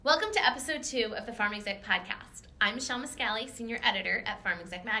episode 2 of the Pharm Exec podcast. I'm Michelle Muscali, senior editor at Pharm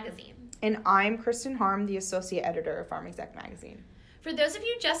Exec magazine. And I'm Kristen Harm, the associate editor of Pharm Exec magazine. For those of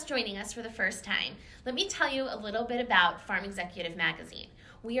you just joining us for the first time, let me tell you a little bit about Pharm Executive magazine.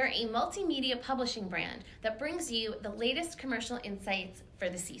 We are a multimedia publishing brand that brings you the latest commercial insights for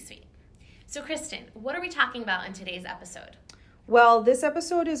the C-suite. So Kristen, what are we talking about in today's episode? Well, this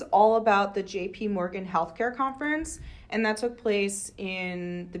episode is all about the J.P. Morgan Healthcare Conference, and that took place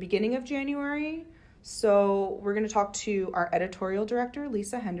in the beginning of January. So we're going to talk to our editorial director,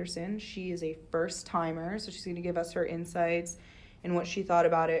 Lisa Henderson. She is a first-timer, so she's going to give us her insights and what she thought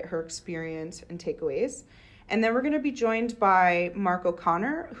about it, her experience, and takeaways. And then we're going to be joined by Mark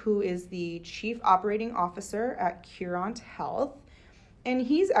O'Connor, who is the Chief Operating Officer at Curant Health. And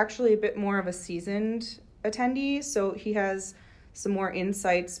he's actually a bit more of a seasoned attendee, so he has some more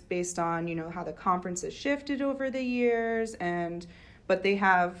insights based on, how the conference has shifted over the years, but they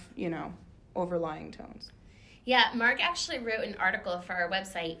have, overlying tones. Yeah, Mark actually wrote an article for our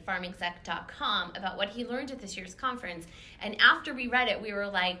website, pharmexec.com, about what he learned at this year's conference. And after we read it, we were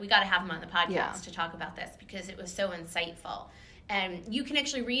like, we got to have him on the podcast to talk about this because it was so insightful. And you can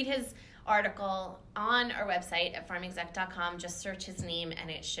actually read his article on our website at pharmexec.com. Just search his name and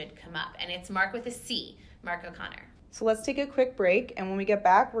it should come up. And it's Mark with a C, Mark O'Connor. So let's take a quick break, and when we get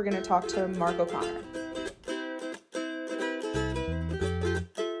back, we're going to talk to Mark O'Connor.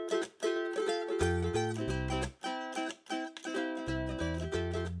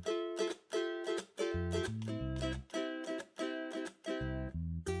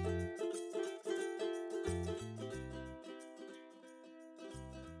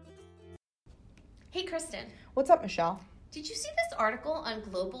 Hey, Kristen. What's up, Michelle? Did you see this article on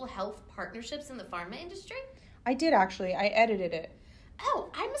global health partnerships in the pharma industry? I did, actually. I edited it.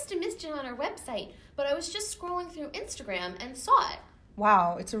 Oh, I must have missed it on our website, but I was just scrolling through Instagram and saw it.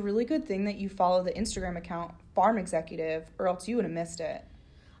 Wow, it's a really good thing that you follow the Instagram account Pharm Executive, or else you would have missed it.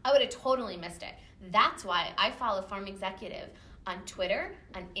 I would have totally missed it. That's why I follow Pharm Executive on Twitter,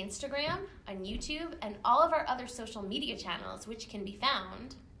 on Instagram, on YouTube, and all of our other social media channels, which can be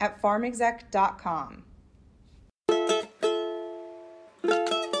found at pharmexec.com.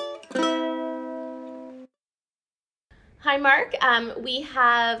 Hi, Mark. We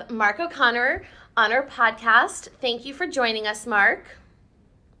have Mark O'Connor on our podcast. Thank you for joining us, Mark.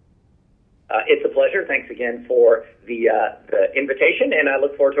 It's a pleasure. Thanks again for the invitation, and I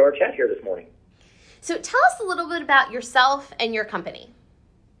look forward to our chat here this morning. So tell us a little bit about yourself and your company.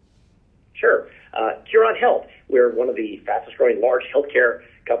 Sure. Curant Health, we're one of the fastest-growing large healthcare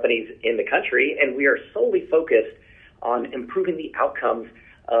companies in the country, and we are solely focused on improving the outcomes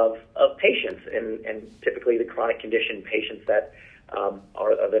of patients, and typically the chronic condition patients that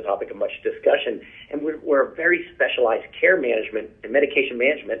are the topic of much discussion. And we're a very specialized care management and medication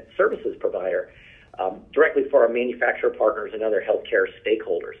management services provider directly for our manufacturer partners and other healthcare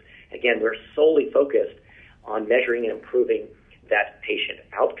stakeholders. Again, we're solely focused on measuring and improving that patient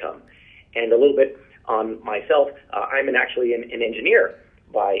outcome. And a little bit on myself, I'm actually an engineer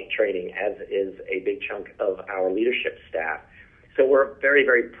by training, as is a big chunk of our leadership staff. So we're a very,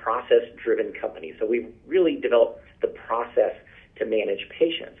 very process-driven company. So we really developed the process to manage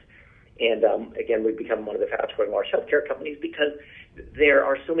patients. And again, we've become one of the fastest-growing large healthcare companies because there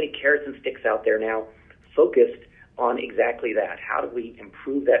are so many carrots and sticks out there now focused on exactly that. How do we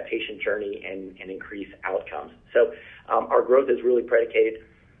improve that patient journey and increase outcomes? So our growth is really predicated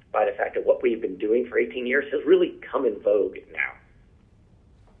by the fact that what we've been doing for 18 years has really come in vogue now.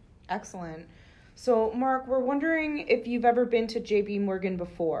 Excellent. So, Mark, we're wondering if you've ever been to J.P. Morgan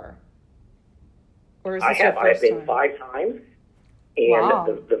before, or is this your first time? I've been 5 times, and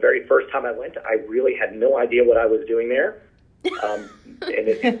wow. the very first time I went, I really had no idea what I was doing there. And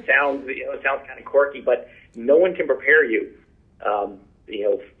it sounds kind of quirky, but no one can prepare you,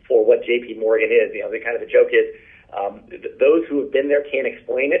 for what J.P. Morgan is. The joke is, those who have been there can't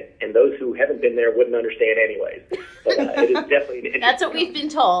explain it, and those who haven't been there wouldn't understand anyways. But it is definitely That's what we've been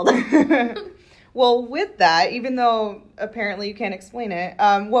told. Well, with that, even though apparently you can't explain it,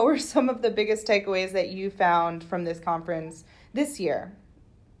 what were some of the biggest takeaways that you found from this conference this year?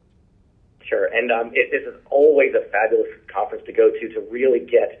 Sure, and this is always a fabulous conference to go to really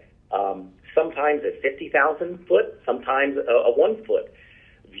get sometimes a 50,000 foot, sometimes a 1 foot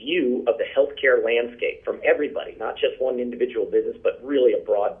view of the healthcare landscape from everybody, not just one individual business, but really a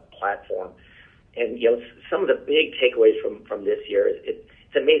broad platform. And some of the big takeaways from this year is it's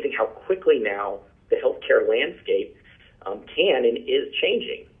amazing how quickly now the healthcare landscape can and is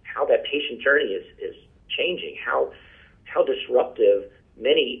changing. How that patient journey is changing. How disruptive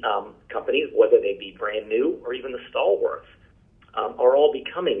many companies, whether they be brand new or even the stalwarts, are all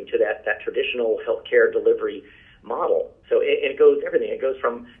becoming to that traditional healthcare delivery model. So it goes everything. It goes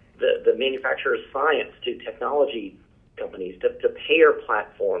from the manufacturer's science to technology companies to payer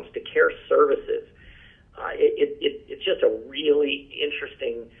platforms to care services. It's just a really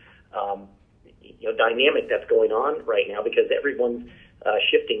interesting dynamic that's going on right now because everyone's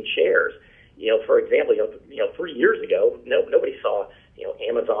shifting chairs. For example, 3 years ago, nobody saw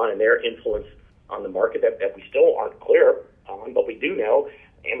Amazon and their influence on the market that we still aren't clear on, but we do know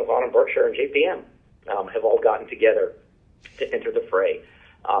Amazon and Berkshire and JPM have all gotten together to enter the fray.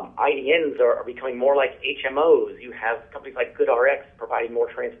 IDNs are becoming more like HMOs. You have companies like GoodRx providing more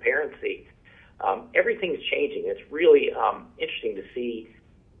transparency. Everything's changing. It's really interesting to see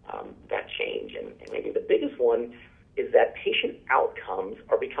that change. And maybe the biggest one is that patient outcomes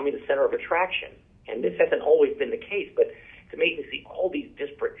are becoming the center of attraction. And this hasn't always been the case, but it's amazing to see all these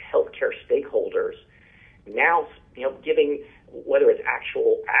disparate healthcare stakeholders now, giving, whether it's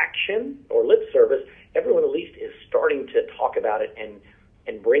actual action or lip service, everyone at least is starting to talk about it and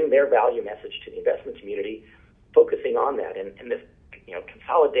bring their value message to the investment community, focusing on that. And this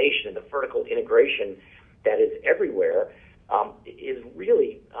consolidation and the vertical integration that is everywhere is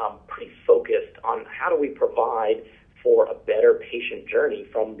really pretty focused on how do we provide for a better patient journey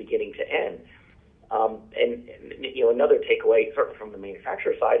from beginning to end. And another takeaway, certainly from the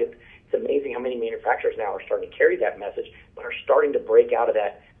manufacturer side, it's amazing how many manufacturers now are starting to carry that message, but are starting to break out of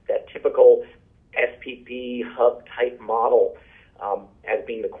that typical SPP hub type model as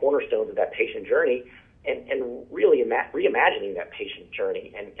being the cornerstones of that patient journey, and really reimagining that patient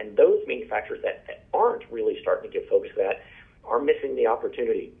journey. And those manufacturers that aren't really starting to give focus to that are missing the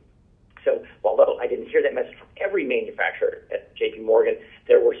opportunity. So although I didn't hear that message from every manufacturer at JP Morgan,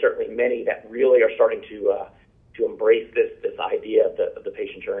 there were certainly many that really are starting to embrace this idea of the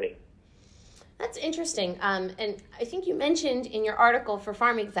patient journey. That's interesting. And I think you mentioned in your article for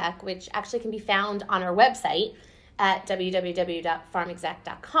PharmExec, which actually can be found on our website at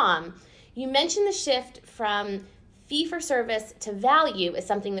www.pharmexec.com, you mentioned the shift from fee-for-service to value is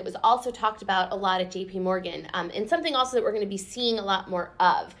something that was also talked about a lot at JP Morgan, and something also that we're going to be seeing a lot more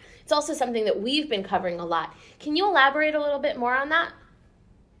of. It's also something that we've been covering a lot. Can you elaborate a little bit more on that?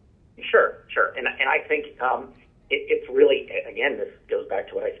 Sure. And I think it's really, again, this goes back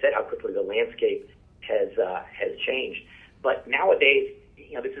to what I said, how quickly the landscape has changed. But nowadays,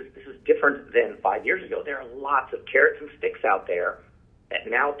 this is different than 5 years ago. There are lots of carrots and sticks out there that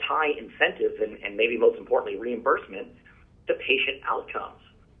now tie incentives and maybe most importantly reimbursement to patient outcomes.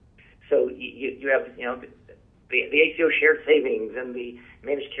 So you have the ACO shared savings and the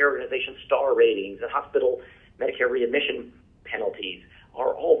managed care organization star ratings and hospital Medicare readmission penalties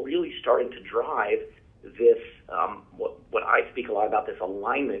are all really starting to drive this what I speak a lot about, this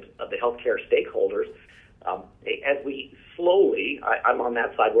alignment of the healthcare stakeholders. As we slowly, I'm on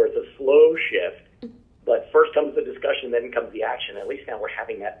that side where it's a slow shift. But first comes the discussion, then comes the action. At least now we're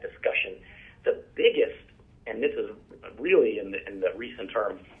having that discussion. The biggest, and this is really in the recent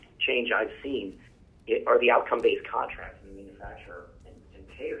term change I've seen, are the outcome-based contracts in the manufacturer and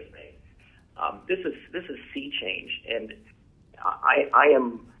payer space. This is sea change, and I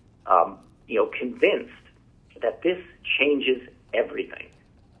am convinced that this changes everything.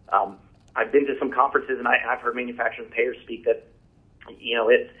 I've been to some conferences, and I've heard manufacturers and payers speak that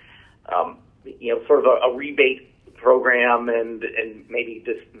it's sort of a rebate program and maybe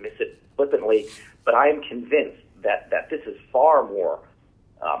dismiss it flippantly, but I am convinced that this is far more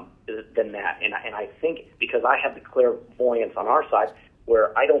than that. And I think because I have the clairvoyance on our side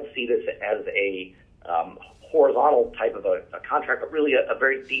where I don't see this as a horizontal type of a contract, but really a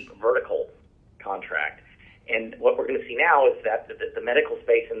very deep vertical contract. And what we're going to see now is that the medical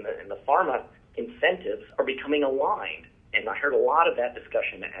space and the pharma incentives are becoming aligned. And I heard a lot of that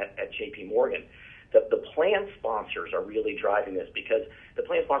discussion at JP Morgan. The plan sponsors are really driving this because the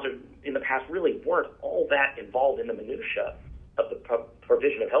plan sponsors in the past really weren't all that involved in the minutia of the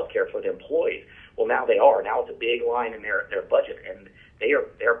provision of healthcare for their employees. Well, now they are. Now it's a big line in their budget, and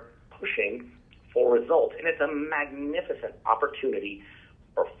they're pushing for results. And it's a magnificent opportunity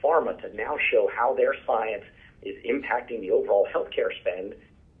for pharma to now show how their science is impacting the overall healthcare spend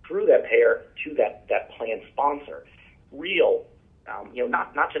through that payer to that plan sponsor. Real,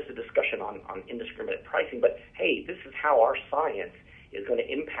 not just a discussion on indiscriminate pricing, but hey, this is how our science is going to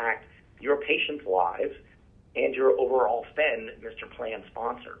impact your patients' lives and your overall spend, Mr. Plan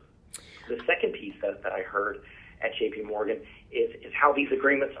Sponsor. The second piece that I heard at JP Morgan is how these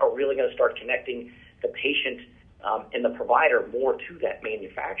agreements are really going to start connecting the patient and the provider more to that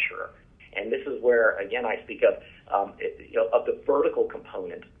manufacturer. And this is where, again, I speak of the vertical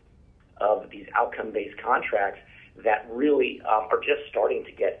component of these outcome-based contracts that really are just starting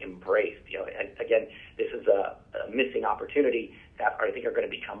to get embraced. And again, this is a missing opportunity that I think are going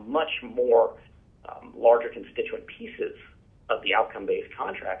to become much more larger constituent pieces of the outcome-based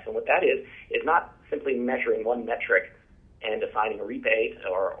contracts. And what that is not simply measuring one metric and assigning a rebate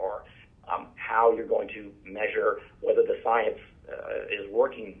or how you're going to measure whether the science is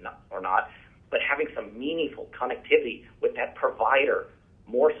working or not, but having some meaningful connectivity with that provider,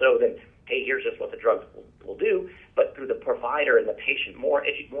 more so than, hey, here's just what the drugs will do, but through the provider and the patient, more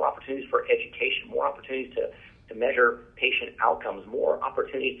opportunities for education, more opportunities to measure patient outcomes, more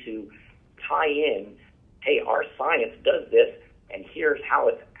opportunity to tie in, hey, our science does this, and here's how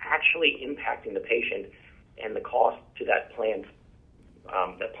it's actually impacting the patient and the cost to that plan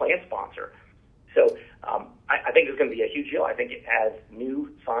sponsor. So I think it's going to be a huge deal. I think as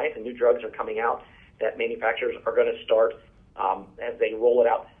new science and new drugs are coming out, that manufacturers are going to start, as they roll it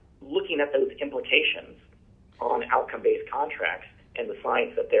out, looking at those implications on outcome-based contracts and the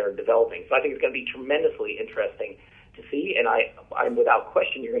science that they're developing. So I think it's going to be tremendously interesting to see, and I'm without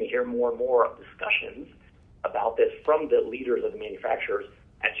question, you're going to hear more and more discussions about this from the leaders of the manufacturers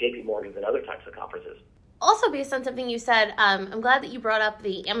at JP Morgan's and other types of conferences. Also, based on something you said, I'm glad that you brought up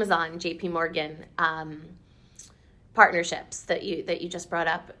the Amazon JP Morgan partnerships that you just brought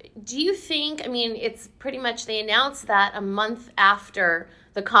up. Do you think, it's pretty much, they announced that a month after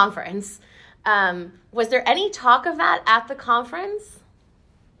the conference. Was there any talk of that at the conference?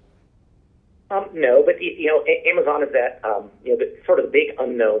 No, but Amazon is that the sort of the big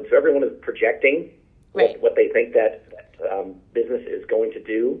unknown. So everyone is projecting what they think that business is going to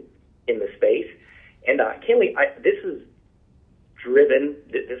do in the space. And candidly, this is driven,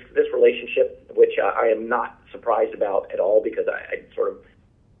 this relationship, which I am not surprised about at all, because I sort of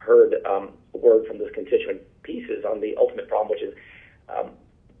heard word from those constituent pieces on the ultimate problem, which is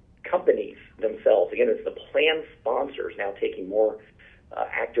companies themselves. Again, it's the plan sponsors now taking more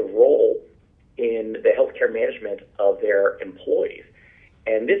active role in the healthcare management of their employees.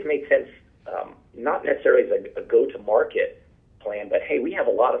 And this made sense, not necessarily as a go-to-market plan, but hey, we have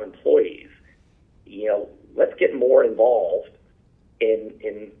a lot of employees. Let's get more involved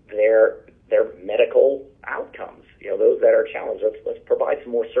in their medical outcomes. Those that are challenged. Let's provide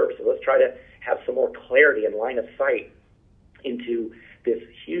some more services. Let's try to have some more clarity and line of sight into this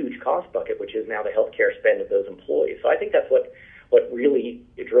huge cost bucket, which is now the healthcare spend of those employees. So I think that's what really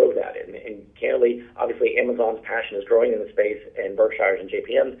drove that. And candidly, obviously, Amazon's passion is growing in the space, and Berkshire's and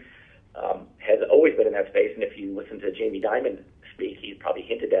JPM's has always been in that space. And if you listen to Jamie Dimon speak, he's probably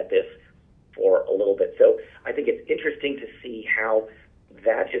hinted at this for a little bit. So I think it's interesting to see how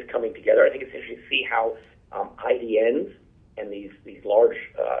that is coming together. I think it's interesting to see how IDNs and these large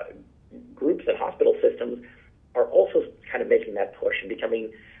groups and hospital systems are also kind of making that push and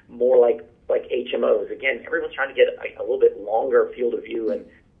becoming more like HMOs. Again, everyone's trying to get a little bit longer field of view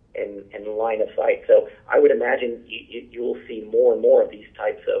and line of sight. So I would imagine you will see more and more of these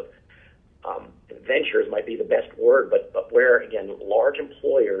types of ventures, might be the best word, but where, again, large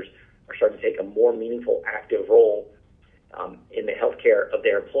employers are starting to take a more meaningful, active role in the healthcare of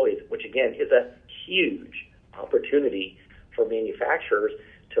their employees, which, again, is a huge opportunity for manufacturers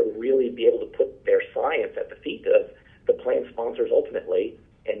to really be able to put their science at the feet of the plan sponsors ultimately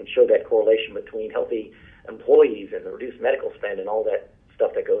and show that correlation between healthy employees and the reduced medical spend and all that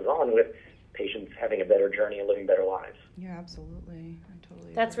stuff that goes on with patients having a better journey and living better lives. Yeah, absolutely. I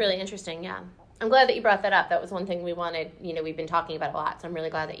totally That's agree. really interesting, yeah. I'm glad that you brought that up. That was one thing we wanted, we've been talking about a lot, so I'm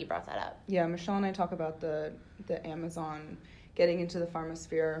really glad that you brought that up. Yeah, Michelle and I talk about the Amazon getting into the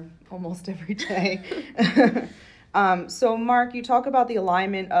pharmasphere almost every day. So, Mark, you talk about the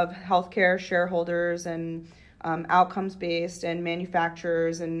alignment of healthcare shareholders and outcomes-based and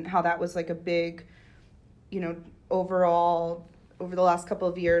manufacturers, and how that was like a big, overall over the last couple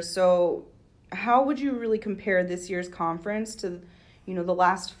of years. So how would you really compare this year's conference to, the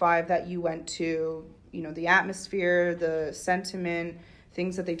last 5 that you went to, the atmosphere, the sentiment,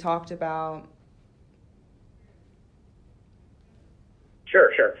 things that they talked about?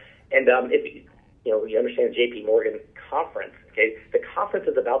 Sure. And if you understand the JP Morgan conference, okay, the conference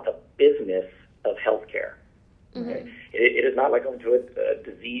is about the business of healthcare. Okay? Mm-hmm. It is not like going to a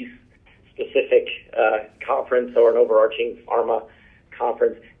disease-specific conference or an overarching pharma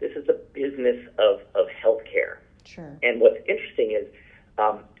conference. This is the business of healthcare. Sure. And what's interesting is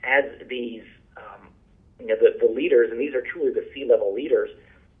as these, the leaders, and these are truly the C-level leaders,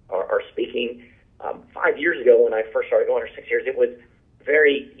 are speaking. 5 years ago when I first started going, or 6 years, it was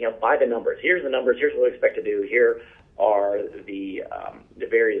very, by the numbers. Here's the numbers. Here's what we expect to do. Here are the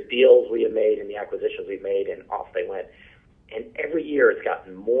various deals we have made and the acquisitions we've made, and off they went. And every year it's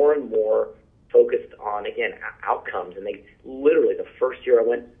gotten more and more focused on, again, outcomes. And they literally, the first year I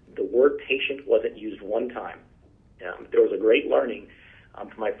went, the word patient wasn't used one time. There was a great learning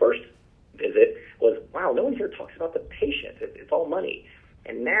from my first visit was, wow, no one here talks about the patient. It's all money.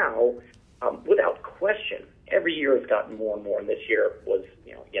 And now, without question, every year has gotten more and more. And this year was,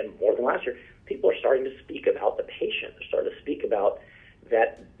 again, more than last year. People are starting to speak about the patient. They're starting to speak about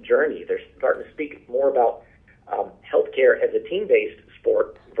that journey. They're starting to speak more about healthcare as a team-based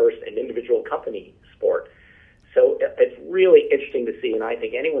sport versus an individual company sport. So it's really interesting to see, and I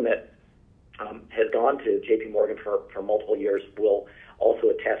think anyone that has gone to JP Morgan for multiple years will also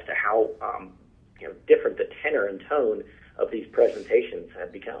attest to how different the tenor and tone of these presentations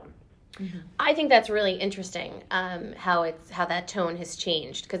have become. Mm-hmm. I think that's really interesting, how that tone has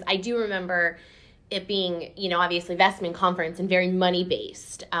changed, because I do remember it being, obviously Vestman Conference and very money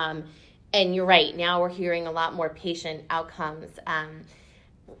based. And you're right. Now we're hearing a lot more patient outcomes.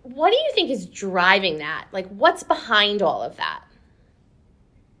 What do you think is driving that? Like, what's behind all of that?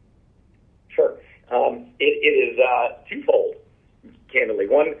 Sure. It is twofold, candidly.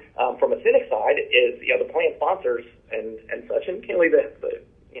 One, from a cynic side, is the plan sponsors and such, and candidly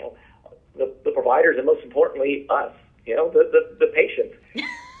the providers, and most importantly us, the patients.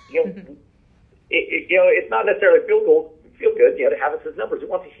 It's not necessarily feel good, to have us as numbers. We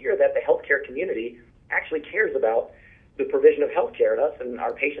want to hear that the healthcare community actually cares about the provision of healthcare to us and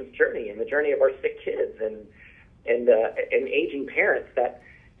our patients' journey and the journey of our sick kids and aging parents, that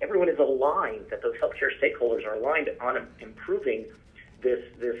everyone is aligned, that those healthcare stakeholders are aligned on improving this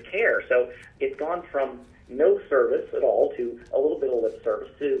care. So it's gone from no service at all to a little bit of lip service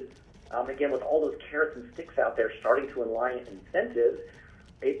to, again, with all those carrots and sticks out there starting to align incentives,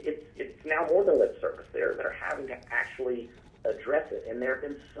 it's now more than lip service. They're having to actually address it. And there have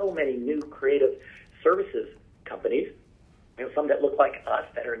been so many new creative services companies, some that look like us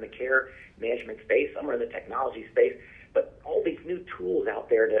that are in the care management space, some are in the technology space, but all these new tools out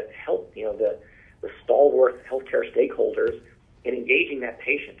there to help, the stalwart healthcare stakeholders in engaging that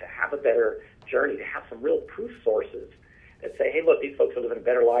patient to have a better journey, to have some real proof sources that say, hey, look, these folks are living a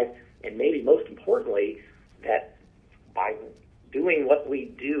better life, and maybe most importantly, that by doing what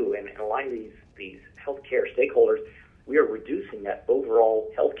we do and aligning these healthcare stakeholders, we are reducing that overall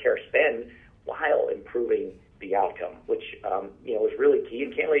healthcare spend while improving the outcome, which is really key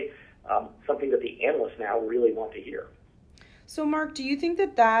and candidly something that the analysts now really want to hear. So, Mark, do you think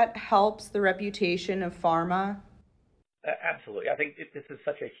that helps the reputation of pharma? Absolutely. I think this is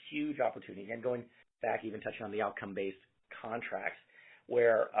such a huge opportunity. And going back, even touching on the outcome-based contracts,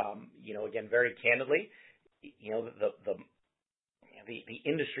 where, again, very candidly, the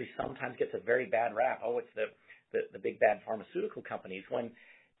industry sometimes gets a very bad rap. Oh, it's the big bad pharmaceutical companies, when,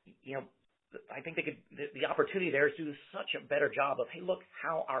 I think the opportunity there is to do such a better job of, hey, look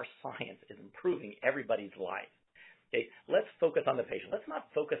how our science is improving everybody's life. Okay, let's focus on the patient. Let's not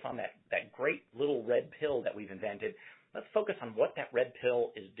focus on that great little red pill that we've invented. Let's focus on what that red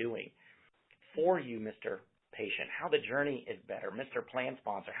pill is doing for you, Mr. Patient, how the journey is better, Mr. Plan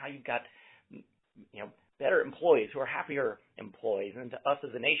Sponsor, how you've got, better employees who are happier employees, and to us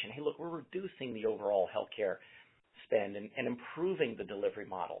as a nation, hey, look, we're reducing the overall healthcare spend and improving the delivery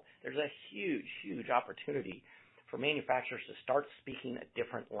model. There's a huge, huge opportunity for manufacturers to start speaking a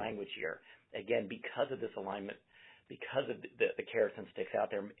different language here, again, because of this alignment, because of the carrots and sticks out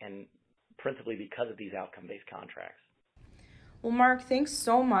there, and principally because of these outcome-based contracts. Well, Mark, thanks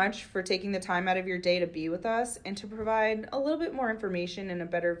so much for taking the time out of your day to be with us and to provide a little bit more information and a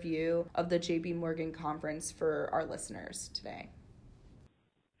better view of the JP Morgan conference for our listeners today.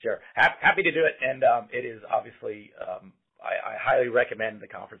 Sure. Happy to do it. And it is obviously, I highly recommend the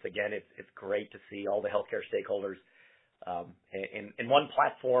conference. Again, it's great to see all the healthcare stakeholders in one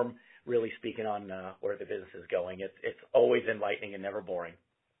platform, really speaking on where the business is going. It's always enlightening and never boring.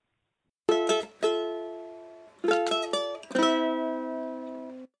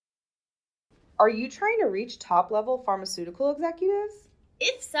 Are you trying to reach top-level pharmaceutical executives?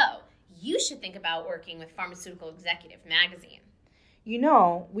 If so, you should think about working with Pharmaceutical Executive Magazine.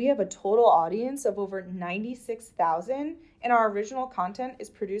 We have a total audience of over 96,000, and our original content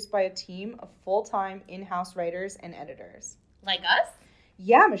is produced by a team of full-time in-house writers and editors. Like us?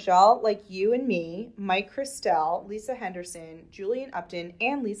 Yeah, Michelle, like you and me, Mike Christel, Lisa Henderson, Julian Upton,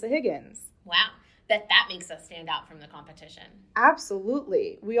 and Lisa Higgins. Wow. Bet that makes us stand out from the competition.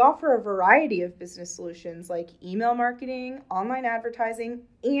 Absolutely. We offer a variety of business solutions like email marketing, online advertising,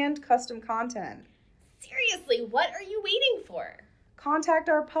 and custom content. Seriously, what are you waiting for? Contact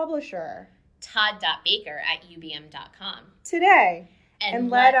our publisher, todd.baker@ubm.com, today, and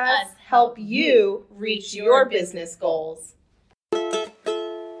let us help you reach your business goals.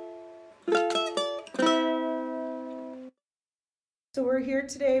 So we're here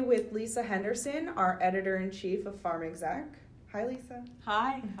today with Lisa Henderson, our editor-in-chief of PharmExec. Hi, Lisa.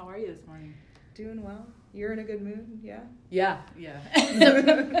 Hi, how are you this morning? Doing well. You're in a good mood, yeah? Yeah.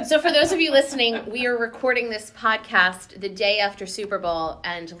 So for those of you listening, we are recording this podcast the day after Super Bowl,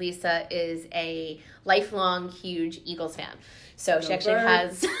 and Lisa is a lifelong huge Eagles fan. So she actually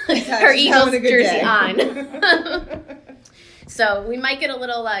has her Eagles jersey on. So we might get a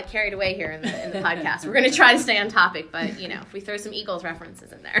little carried away here in the podcast. We're going to try to stay on topic, but, if we throw some Eagles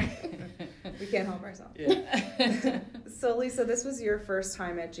references in there. We can't help ourselves. Yeah. So, Lisa, this was your first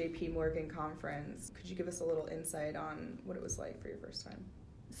time at JP Morgan conference. Could you give us a little insight on what it was like for your first time?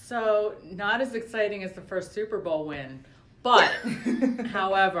 So, not as exciting as the first Super Bowl win, but,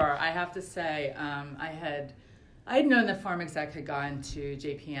 however, I have to say, I had known that PharmExec had gone to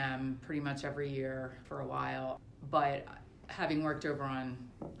JPM pretty much every year for a while, but having worked over on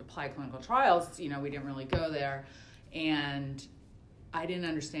Applied Clinical Trials, we didn't really go there, and I didn't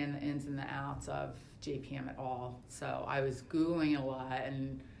understand the ins and the outs of JPM at all. So I was Googling a lot,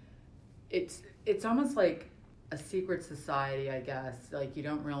 and it's almost like a secret society, I guess. Like, you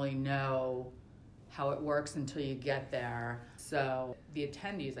don't really know how it works until you get there. So the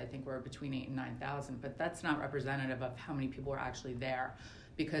attendees, I think, were between 8,000 and 9,000, but that's not representative of how many people were actually there,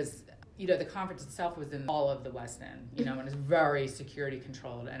 because the conference itself was in all of the West End, and it was very security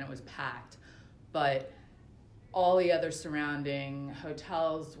controlled, and it was packed. But all the other surrounding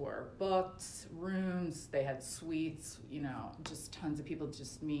hotels were booked, rooms, they had suites, just tons of people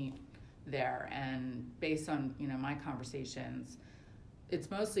just meet there. And based on, my conversations,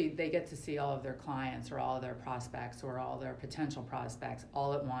 it's mostly they get to see all of their clients or all of their prospects or all their potential prospects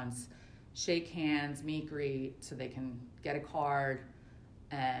all at once, shake hands, meet, greet, so they can get a card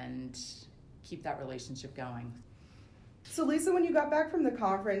and keep that relationship going. So, Lisa, when you got back from the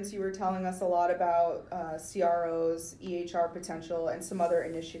conference, you were telling us a lot about CROs, EHR potential, and some other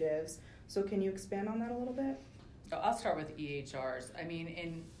initiatives. So can you expand on that a little bit? So I'll start with EHRs. I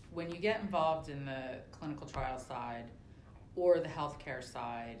mean, when you get involved in the clinical trial side or the healthcare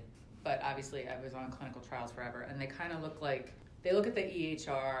side, but obviously I was on clinical trials forever, and they kind of they look at the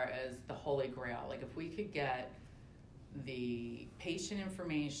EHR as the holy grail. Like, if we could get the patient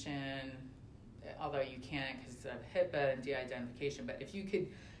information, although you can't because of HIPAA and de-identification, but if you could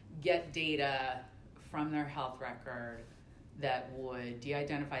get data from their health record that would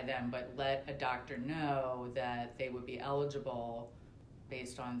de-identify them but let a doctor know that they would be eligible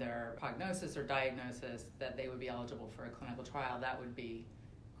based on their prognosis or diagnosis, that they would be eligible for a clinical trial, that would be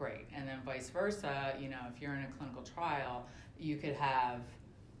great. And then vice versa, if you're in a clinical trial, you could have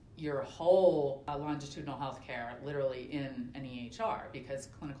your whole longitudinal healthcare literally in an EHR, because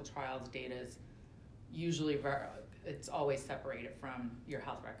clinical trials data is usually it's always separated from your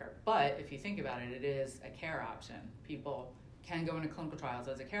health record. But if you think about it, it is a care option. People can go into clinical trials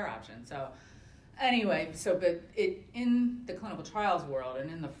as a care option. So anyway, but in the clinical trials world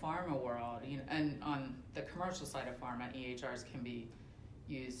and in the pharma world, and on the commercial side of pharma, EHRs can be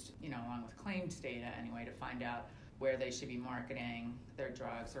used, along with claims data anyway, to find out where they should be marketing their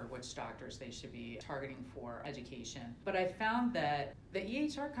drugs or which doctors they should be targeting for education. But I found that the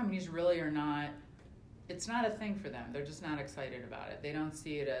EHR companies really are not, it's not a thing for them. They're just not excited about it. They don't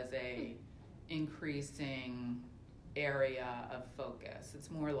see it as a increasing area of focus. It's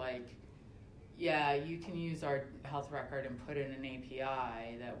more like, yeah, you can use our health record and put in an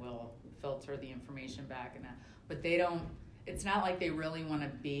API that will filter the information back, but they don't, it's not like they really want to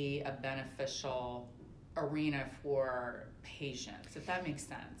be a beneficial arena for patients, if that makes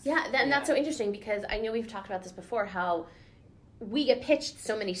sense. Yeah, and that's so interesting, because I know we've talked about this before, how we get pitched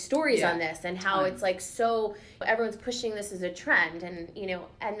so many stories on this, and how it's like, so everyone's pushing this as a trend, and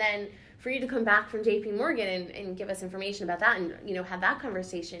and then for you to come back from JP Morgan and give us information about that, and have that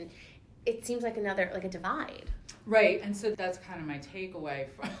conversation, it seems like a divide. Right, and so that's kind of my takeaway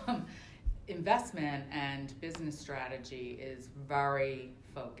from investment and business strategy is very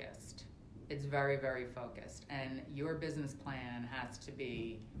focused. It's very, very focused. And your business plan has to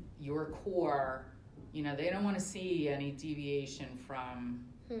be your core. They don't want to see any deviation from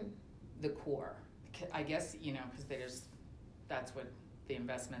the core. I guess, because that's what the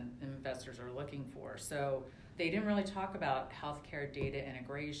investors are looking for. So they didn't really talk about healthcare data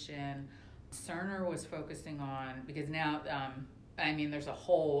integration. Cerner was focusing on, because now, there's a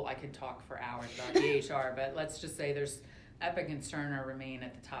whole, I could talk for hours about EHR, but let's just say there's Epic and Cerner remain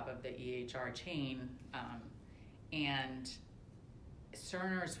at the top of the EHR chain, and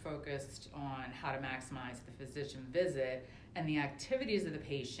Cerner is focused on how to maximize the physician visit and the activities of the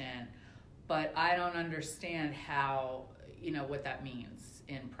patient, but I don't understand how, what that means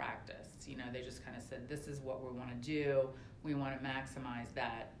in practice. They just kind of said, this is what we want to do. We want to maximize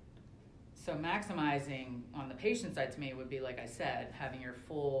that. So maximizing on the patient side to me would be, like I said, having your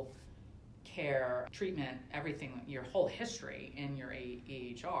full care, treatment, everything, your whole history in your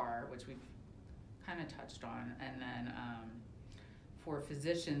EHR, which we've kind of touched on. And then for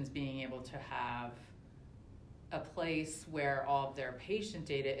physicians being able to have a place where all of their patient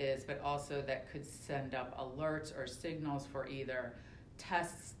data is, but also that could send up alerts or signals for either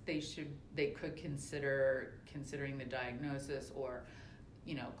tests they could considering the diagnosis, or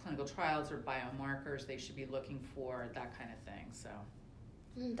clinical trials or biomarkers they should be looking for, that kind of thing. So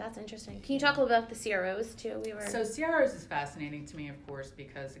that's interesting. Can you talk a little about the CROs too? So CROs is fascinating to me, of course,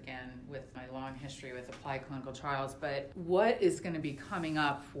 because again, with my long history with applied clinical trials, but what is going to be coming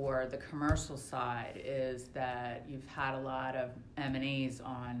up for the commercial side is that you've had a lot of M&As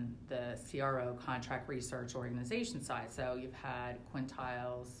on the CRO, contract research organization side. So you've had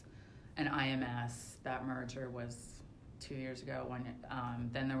Quintiles and IMS. That merger was 2 years ago.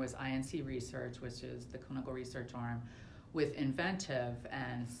 Then there was INC Research, which is the clinical research arm, with Inventive.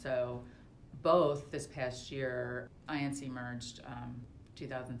 And so both this past year, INC merged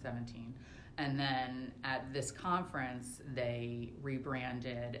 2017. And then at this conference, they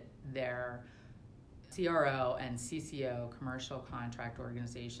rebranded their CRO and CCO, commercial contract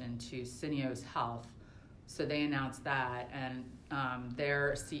organization, to Syneos Health. So they announced that, and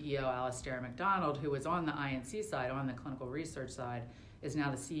their CEO, Alastair McDonald, who was on the INC side, on the clinical research side, is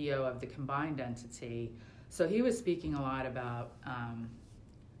now the CEO of the combined entity. So he was speaking a lot about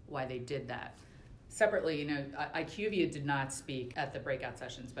why they did that. Separately, IQVIA did not speak at the breakout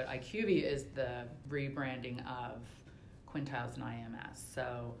sessions, but IQVIA is the rebranding of Quintiles and IMS.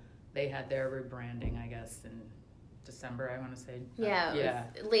 So they had their rebranding, I guess, in December, I want to say. Yeah.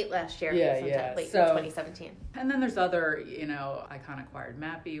 Late last year. Yeah. Late 2017. And then there's other, Icon acquired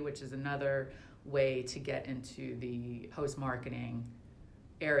Mappy, which is another way to get into the post-marketing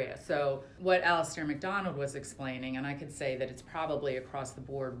area. So what Alastair McDonald was explaining, and I could say that it's probably across the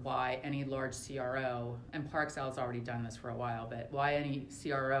board why any large CRO, and Parexel's already done this for a while, but why any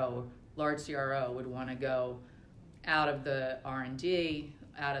large CRO would want to go out of the R&D,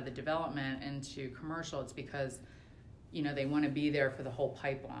 out of the development into commercial, it's because they want to be there for the whole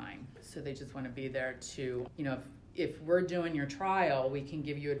pipeline. So they just want to be there to, if we're doing your trial, we can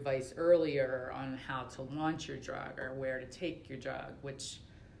give you advice earlier on how to launch your drug or where to take your drug, which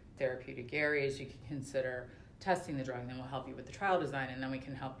therapeutic areas you can consider testing the drug, and then we'll help you with the trial design, and then we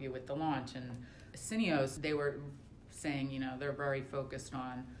can help you with the launch. And Syneos, they were saying, they're very focused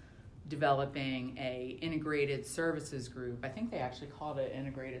on developing a integrated services group. I think they actually called it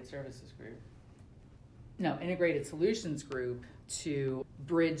integrated services group. No, integrated solutions group, to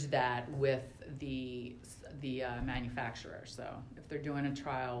bridge that with the manufacturer. So if they're doing a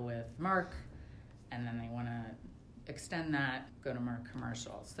trial with Merck and then they want to extend that, go to Merck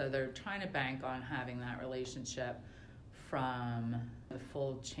Commercial. So they're trying to bank on having that relationship from the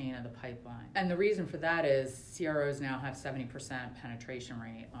full chain of the pipeline. And the reason for that is CROs now have 70% penetration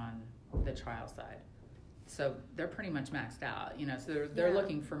rate on the trial side. So they're pretty much maxed out, so they're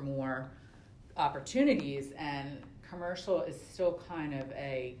looking for more opportunities, and commercial is still kind of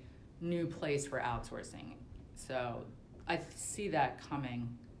a new place for outsourcing. So I see that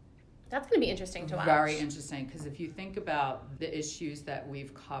coming. That's going to be interesting to watch. Very interesting, because if you think about the issues that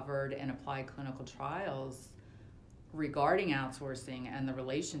we've covered in applied clinical trials regarding outsourcing and the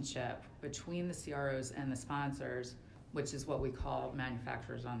relationship between the CROs and the sponsors, which is what we call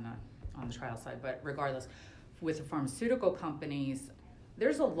manufacturers on the trial side, but regardless, with the pharmaceutical companies,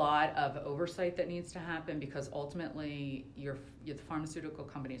 there's a lot of oversight that needs to happen, because ultimately the pharmaceutical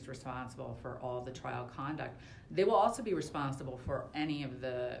company is responsible for all the trial conduct. They will also be responsible for any of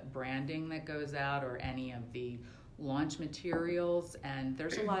the branding that goes out or any of the launch materials, and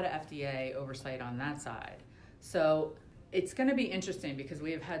there's a lot of FDA oversight on that side. So it's going to be interesting, because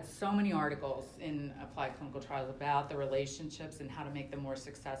we have had so many articles in applied clinical trials about the relationships and how to make them more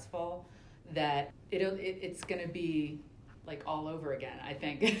successful, that it's going to be like all over again. I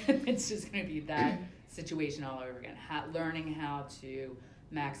think it's just going to be that situation all over again. Learning how to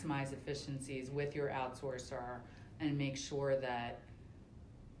maximize efficiencies with your outsourcer and make sure that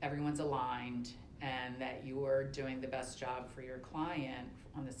everyone's aligned and that you are doing the best job for your client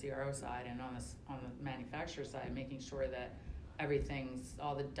on the CRO side, and on the manufacturer side, making sure that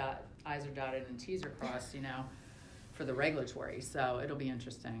all the I's are dotted and T's are crossed, for for the regulatory. So it'll be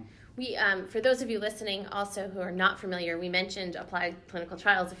interesting. We, for those of you listening also who are not familiar, we mentioned Applied Clinical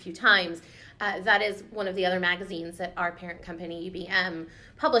Trials a few times. That is one of the other magazines that our parent company, UBM,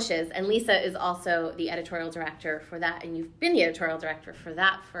 publishes. And Lisa is also the editorial director for that. And you've been the editorial director for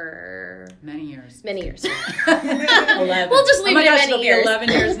that for... Many years. 11. We'll just leave it at many years. 11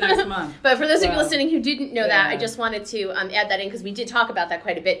 years next month. But for those of you listening who didn't know that, I just wanted to add that in because we did talk about that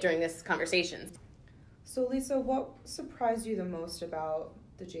quite a bit during this conversation. So Lisa, what surprised you the most about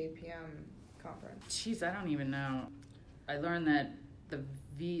the JPM conference? Jeez, I don't even know. I learned that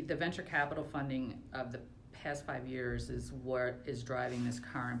the venture capital funding of the past 5 years is what is driving this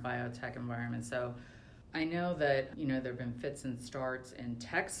current biotech environment. So I know that, there have been fits and starts in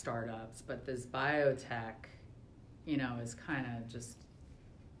tech startups, but this biotech, is kind of just,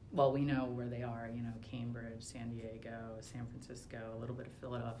 well, we know where they are, Cambridge, San Diego, San Francisco, a little bit of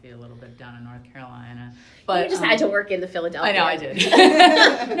Philadelphia, a little bit down in North Carolina. But you just had to work in the Philadelphia. I know, I did.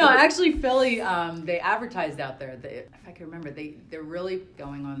 No, actually, Philly, they advertised out there. If I can remember, they're really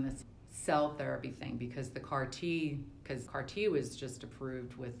going on this cell therapy thing because CAR T was just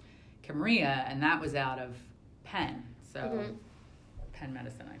approved with Kymriah, and that was out of Penn. So Penn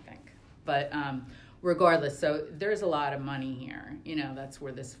Medicine, I think. But regardless, so there's a lot of money here. That's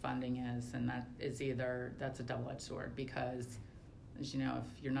where this funding is, and that's a double-edged sword because, as you know, if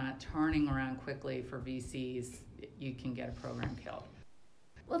you're not turning around quickly for VCs, you can get a program killed.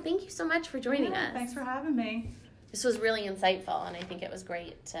 Well, thank you so much for joining us. Thanks for having me. This was really insightful, and I think it was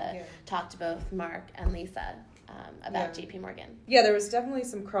great to talk to both Mark and Lisa about JP Morgan. Yeah, there was definitely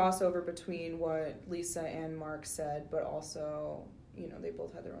some crossover between what Lisa and Mark said, but also, they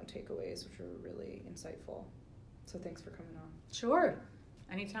both had their own takeaways, which were really insightful. So thanks for coming on. Sure.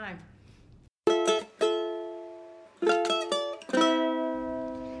 Anytime.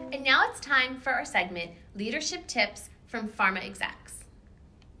 And now it's time for our segment, Leadership Tips from Pharma Execs.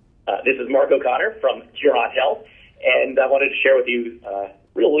 This is Mark O'Connor from Huron Health, and I wanted to share with you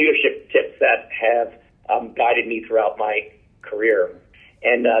real leadership tips that have guided me throughout my career.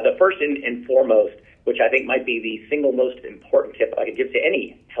 And the first and foremost, which I think might be the single most important tip I could give to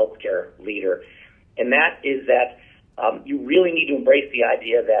any healthcare leader, and that is that you really need to embrace the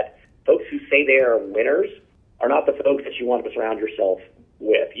idea that folks who say they are winners are not the folks that you want to surround yourself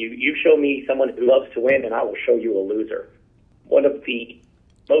with. You show me someone who loves to win, and I will show you a loser. One of the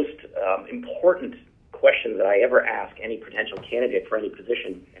most important questions that I ever ask any potential candidate for any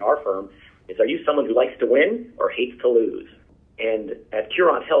position in our firm is, are you someone who likes to win or hates to lose? And at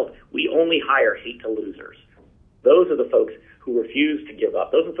Huron Health, we only hire hate-to-losers. Those are the folks who refuse to give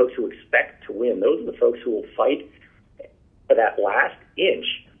up. Those are the folks who expect to win. Those are the folks who will fight for that last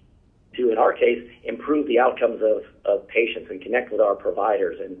inch to, in our case, improve the outcomes of patients and connect with our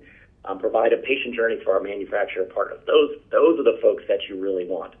providers and provide a patient journey for our manufacturer partners. Those are the folks that you really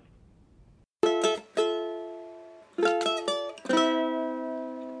want.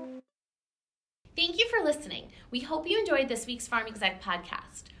 Thank you for listening. We hope you enjoyed this week's Pharm Exec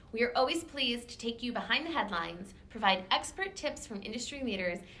podcast. We are always pleased to take you behind the headlines, provide expert tips from industry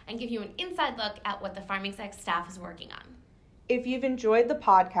leaders, and give you an inside look at what the Pharm Exec staff is working on. If you've enjoyed the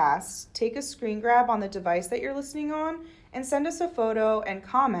podcast, take a screen grab on the device that you're listening on and send us a photo and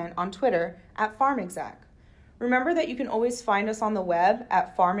comment on Twitter at PharmExec. Remember that you can always find us on the web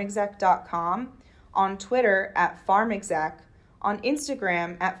at pharmexec.com, on Twitter at PharmExec, on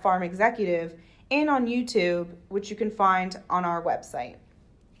Instagram at PharmExecutive, and on YouTube, which you can find on our website.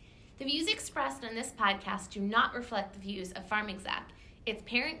 The views expressed on this podcast do not reflect the views of Pharm Exec, its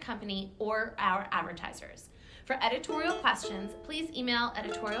parent company, or our advertisers. For editorial questions, please email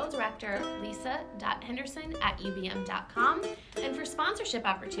editorial director lisa.henderson@ubm.com. And for sponsorship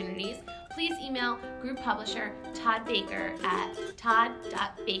opportunities, please email group publisher Todd Baker at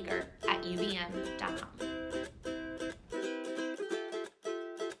todd.baker@ubm.com.